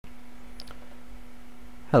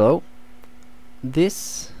Hello,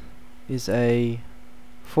 this is a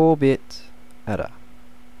 4-bit adder,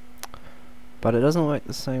 but it doesn't work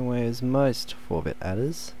the same way as most 4-bit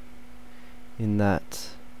adders in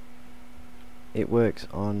that it works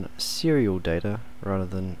on serial data rather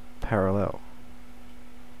than parallel.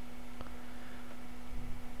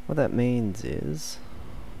 What that means is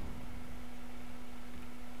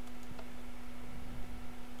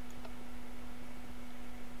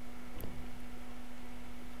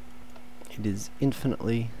it is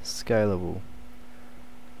infinitely scalable.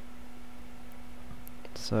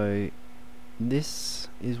 So this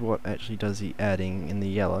is what actually does the adding in the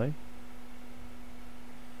yellow.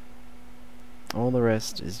 All the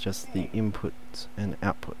rest is just the inputs and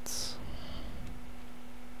outputs.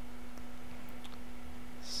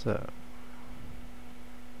 So,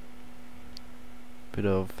 bit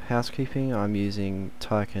of housekeeping. I'm using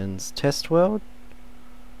Tycoon's test world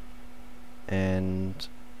and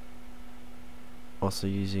also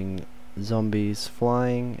using zombies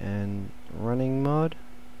flying and running mod,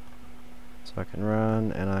 so I can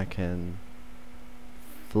run and I can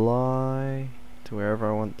fly to wherever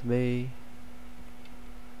I want to be.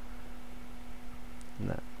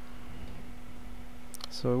 And that.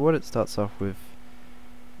 So what it starts off with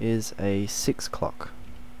is a 6 clock.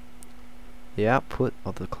 The output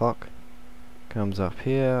of the clock comes up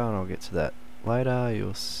here, and I'll get to that later.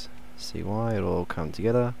 You'll see why it'll all come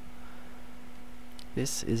together.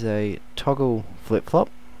 This is a toggle flip-flop,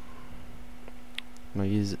 and I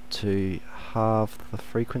use it to halve the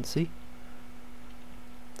frequency.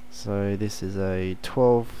 So this is a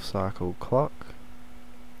 12 cycle clock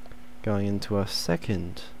going into a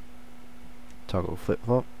second toggle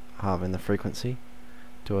flip-flop, halving the frequency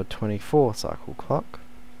to a 24 cycle clock.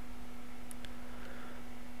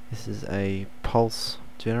 This is a pulse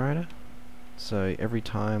generator, so every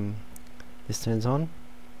time this turns on,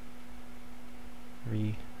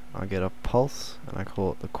 I get a pulse, and I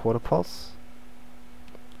call it the quarter pulse.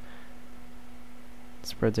 It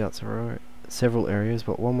spreads out several areas,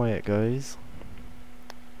 but one way it goes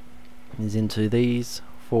is into these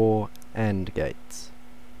 4 AND gates.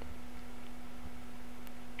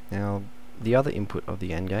 Now, the other input of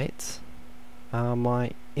the AND gates are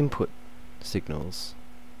my input signals.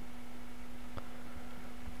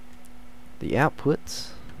 The outputs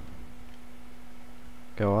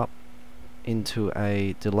go up into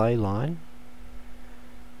a delay line,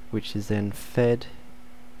 which is then fed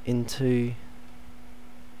into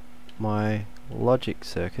my logic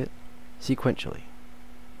circuit sequentially.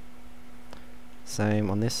 Same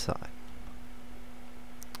on this side.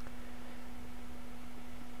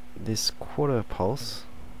 This quarter pulse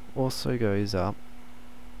also goes up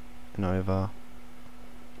and over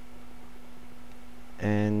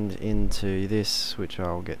and into this, which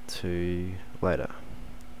I'll get to later.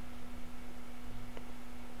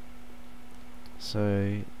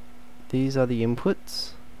 So these are the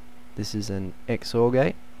inputs. This is an XOR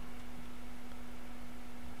gate.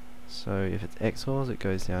 So if it's XORs, it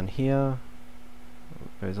goes down here,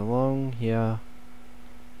 goes along here,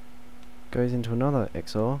 goes into another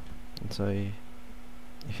XOR, and so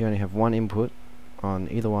if you only have one input on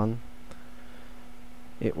either one,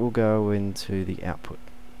 it will go into the output.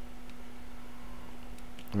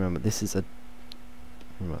 Remember, this is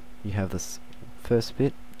you have this first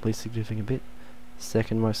bit, least significant bit,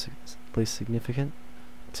 second least significant,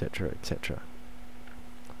 etc., etc.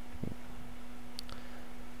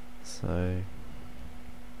 So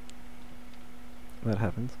that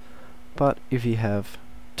happens. But if you have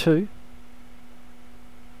 2,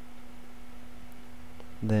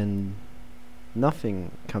 then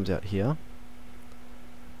nothing comes out here.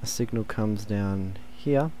 A signal comes down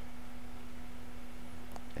here,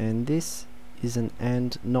 and this is an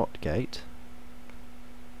AND NOT gate,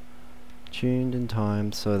 tuned and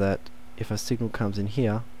timed so that if a signal comes in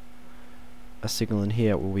here, a signal in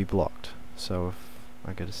here will be blocked. So if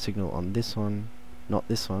I get a signal on this one, not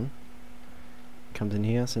this one, comes in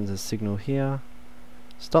here, sends a signal here,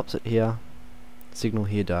 stops it here, signal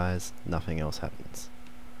here dies, nothing else happens.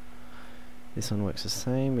 This one works the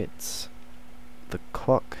same. It's the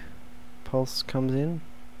clock pulse comes in,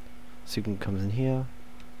 signal comes in here,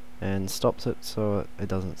 and stops it so it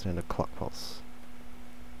doesn't send a clock pulse.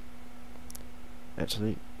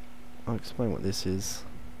 Actually, I'll explain what this is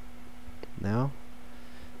now.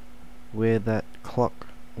 Where that clock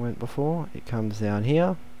went before, it comes down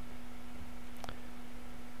here,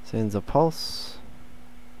 sends a pulse,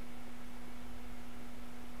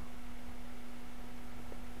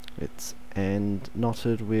 it's AND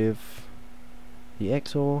knotted with the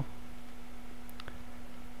XOR,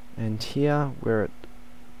 and here where it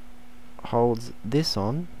holds this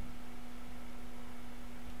on.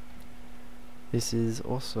 This is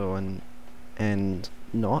also an and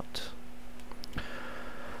not.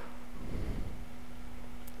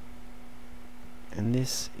 And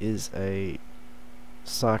this is a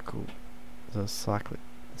cycle. It's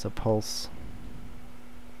a pulse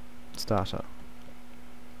starter.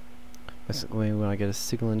 Basically, when I get a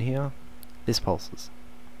signal in here, this pulses.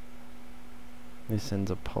 This sends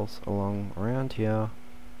a pulse along around here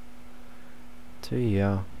to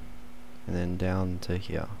here, and then down to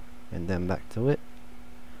here, and then back to it,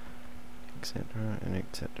 etc. and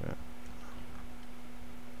etc.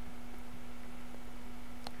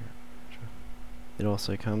 It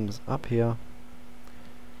also comes up here,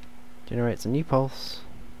 generates a new pulse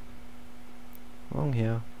along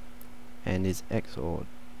here, and is XOR'd.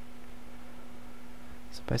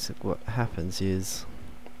 So basically what happens is,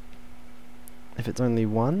 if it's only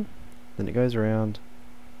one, then it goes around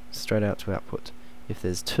straight out to output. If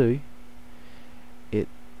there's two, it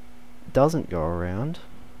doesn't go around,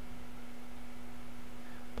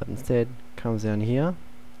 but instead comes down here,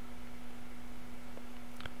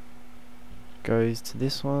 goes to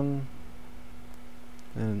this one,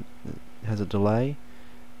 and it has a delay,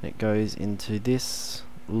 and it goes into this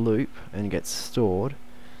loop and gets stored.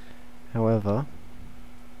 However,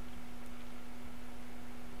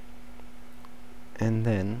 and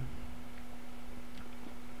then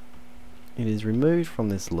it is removed from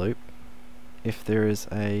this loop if there is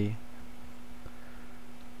a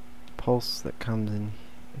pulse that comes in.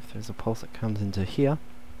 If there's a pulse that comes into here,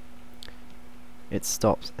 it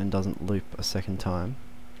stops and doesn't loop a second time.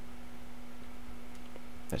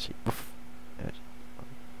 Actually,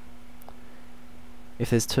 if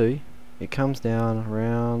there's two, it comes down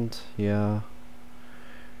around here,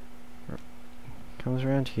 comes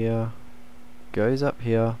around here, goes up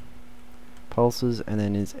here, pulses, and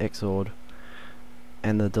then is XOR'd.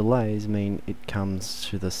 And the delays mean it comes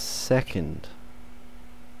to the second,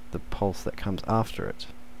 the pulse that comes after it.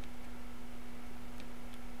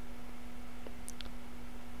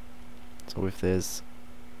 So if there's,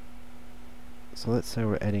 so let's say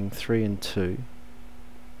we're adding 3 and 2,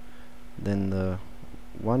 then the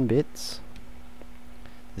 1 bits,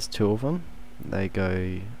 there's 2 of them, they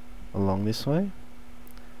go along this way,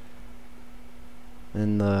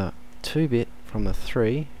 then the 2 bit from the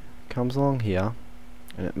 3 comes along here,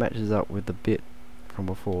 and it matches up with the bit from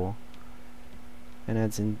before and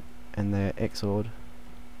adds in, and they're XOR'd.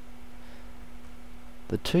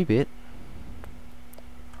 The 2 bit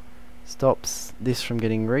stops this from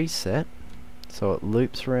getting reset, so it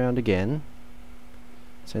loops around again,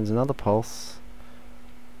 sends another pulse,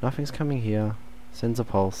 nothing's coming here, sends a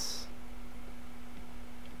pulse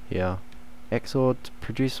here, XOR to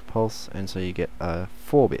produce a pulse, and so you get a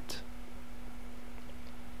 4-bit.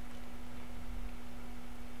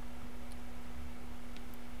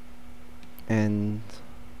 And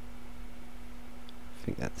I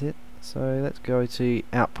think that's it. So let's go to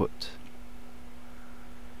output.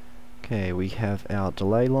 Okay, we have our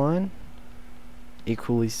delay line,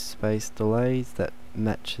 equally spaced delays that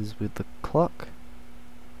matches with the clock,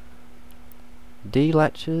 D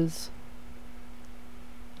latches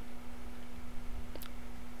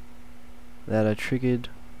that are triggered,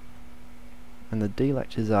 and the D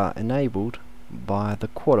latches are enabled by the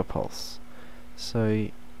quarter pulse. So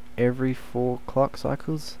every 4 clock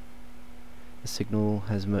cycles, the signal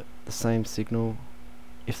has the same signal.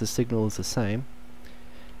 If the signal is the same,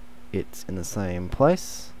 it's in the same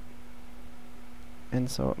place, and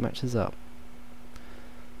so it matches up.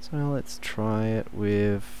 So now let's try it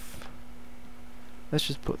with, let's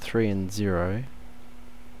just put 3 and 0 and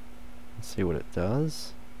see what it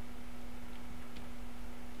does.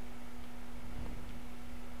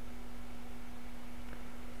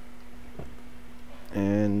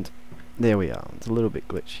 And there we are. It's a little bit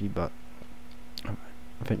glitchy, but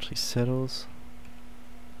eventually settles.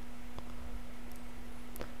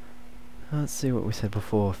 Let's see what we said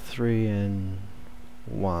before. 3 and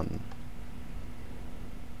 1.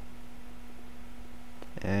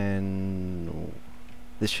 And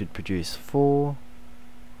this should produce 4.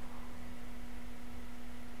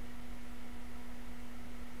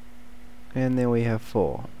 And then we have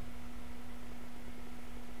 4.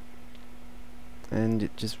 And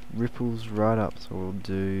it just ripples right up, so we'll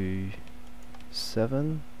do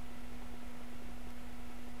 7.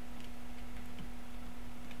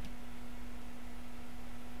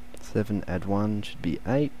 Seven add 1 should be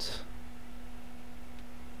 8.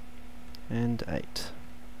 And 8.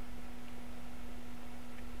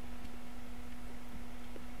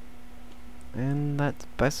 And that's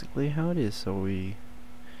basically how it is. So we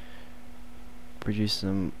produce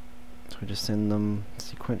some So we just send them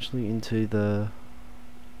sequentially into the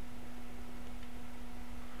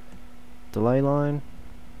delay line,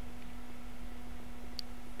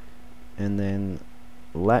 and then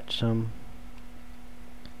latch them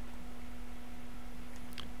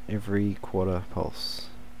every quarter pulse.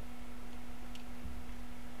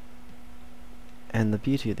 And the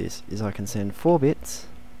beauty of this is I can send 4 bits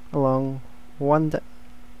along one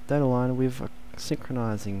data line with a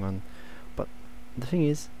synchronizing one. But the thing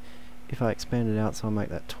is, if I expand it out, so I make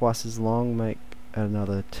that twice as long, make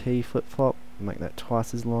another T flip-flop, make that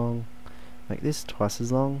twice as long, make this twice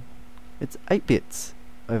as long, it's 8 bits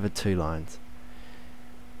over 2 lines.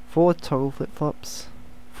 4 toggle flip-flops,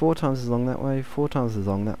 4 times as long that way, 4 times as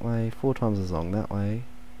long that way, 4 times as long that way,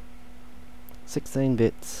 16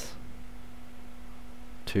 bits,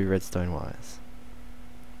 2 redstone wires.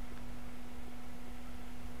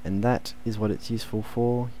 And that is what it's useful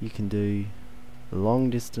for. You can do long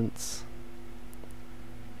distance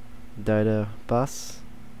data bus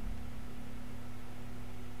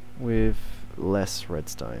with less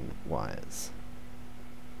redstone wires.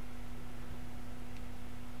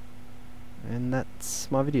 And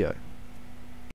that's my video.